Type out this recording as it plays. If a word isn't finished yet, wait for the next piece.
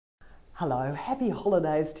Hello, happy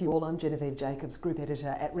holidays to you all. I'm Genevieve Jacobs, Group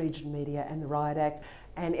Editor at Region Media and the Riot Act,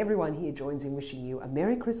 and everyone here joins in wishing you a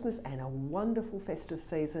Merry Christmas and a wonderful festive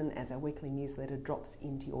season as our weekly newsletter drops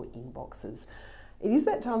into your inboxes. It is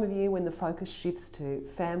that time of year when the focus shifts to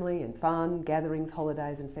family and fun, gatherings,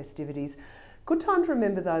 holidays and festivities. Good time to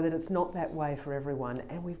remember though that it's not that way for everyone,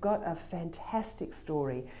 and we've got a fantastic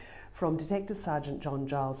story from Detective Sergeant John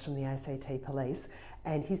Giles from the ACT Police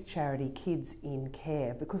and his charity Kids in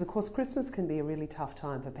Care, because of course Christmas can be a really tough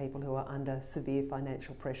time for people who are under severe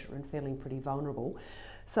financial pressure and feeling pretty vulnerable.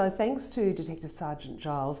 So thanks to Detective Sergeant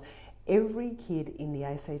Giles, every kid in the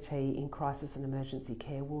ACT in crisis and emergency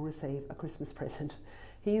care will receive a Christmas present.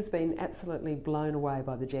 He has been absolutely blown away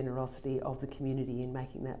by the generosity of the community in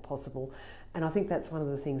making that possible. And I think that's one of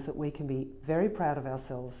the things that we can be very proud of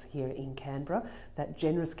ourselves here in Canberra. That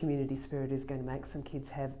generous community spirit is going to make some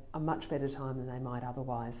kids have a much better time than they might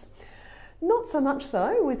otherwise. Not so much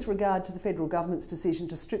though with regard to the federal government's decision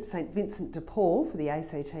to strip St Vincent de Paul for the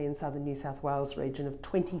ACT and southern New South Wales region of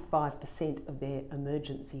 25% of their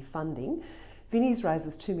emergency funding. Vinnie's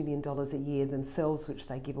raises $2 million a year themselves, which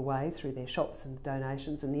they give away through their shops and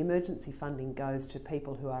donations, and the emergency funding goes to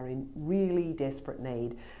people who are in really desperate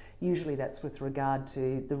need. Usually that's with regard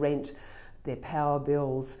to the rent, their power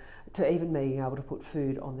bills, to even being able to put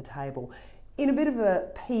food on the table. In a bit of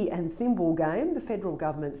a pea and thimble game, the federal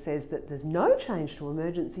government says that there's no change to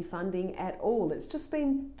emergency funding at all. It's just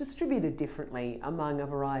been distributed differently among a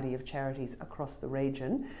variety of charities across the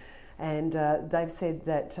region. And they've said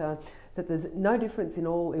that there's no difference in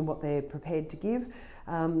what they're prepared to give.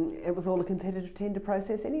 It was all a competitive tender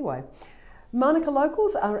process anyway. Manuka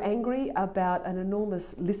locals are angry about an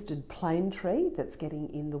enormous listed plane tree that's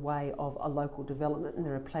getting in the way of a local development, and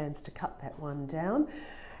there are plans to cut that one down.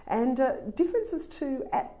 And differences too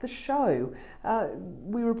at the show.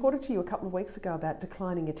 We reported to you a couple of weeks ago about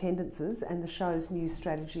declining attendances and the show's new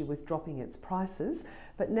strategy with dropping its prices.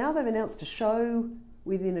 But now they've announced a show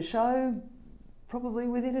within a show, probably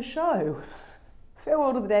within a show.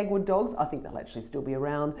 Farewell to the Dagwood Dogs. I think they'll actually still be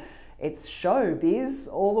around. It's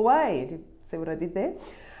showbiz all the way. Did you see what I did there?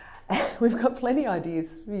 We've got plenty of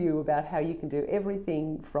ideas for you about how you can do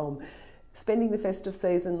everything from spending the festive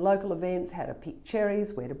season, local events, how to pick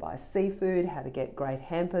cherries, where to buy seafood, how to get great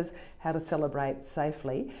hampers, how to celebrate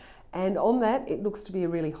safely. And on that, it looks to be a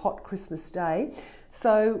really hot Christmas day.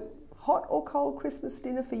 So, hot or cold Christmas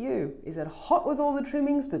dinner for you? Is it hot with all the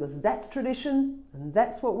trimmings because that's tradition and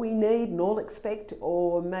that's what we need and all expect,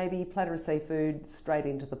 or maybe platter of seafood straight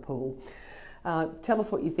into the pool? Tell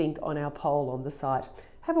us what you think on our poll on the site.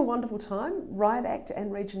 Have a wonderful time. Riot Act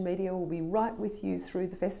and Region Media will be right with you through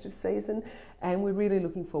the festive season, and we're really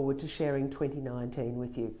looking forward to sharing 2019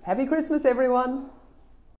 with you. Happy Christmas, everyone.